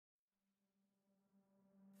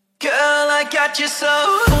got you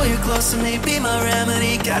so. Pull you close to me, be my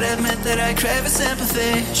remedy. Gotta admit that I crave your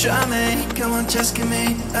sympathy. Try me, come on, just give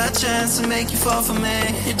me a chance to make you fall for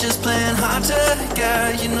me. You're just playing hard to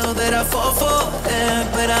get. You know that I fall for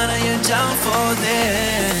it, but I know you're down for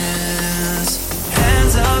this.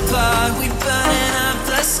 Hands apart, we burning up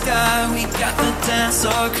the sky. We got the dance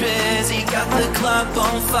so crazy, got the club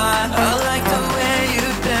on fire. I like the way you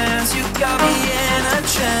dance, you got me in a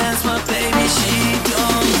trance. My baby, she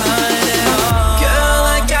don't mind at all. Girl,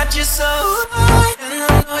 I got you so high, and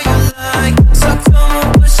I know you like. So come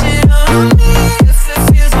on, push it on me if it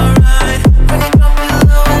feels alright. When you drop it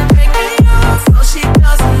low and break me off, no, she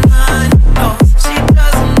doesn't mind. No, she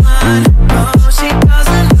doesn't mind. No, she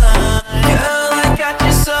doesn't mind. Girl, I got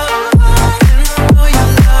you so high, and I know you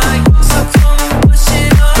like. So come on, push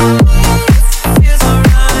it on me if it feels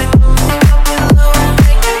alright. When you drop it low and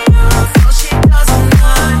break me off, no, she doesn't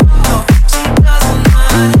mind. No, she doesn't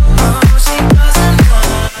mind. No, she doesn't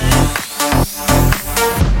mind.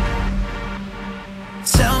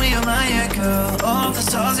 Tell me you're lying, girl. All of the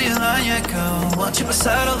stars are lying, girl. Want you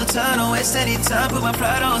beside all the time, don't waste any time. Put my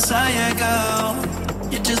pride on the side, yeah, girl.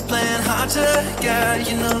 You're just playing hard to get.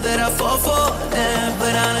 You know that I fall for it,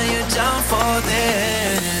 but I know you're down for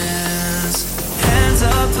this. Hands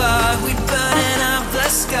apart, we burning up the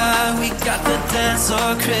sky. We got the dance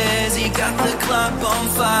so crazy, got the club on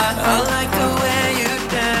fire. I like the way you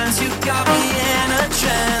dance, you got me in a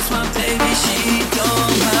trance.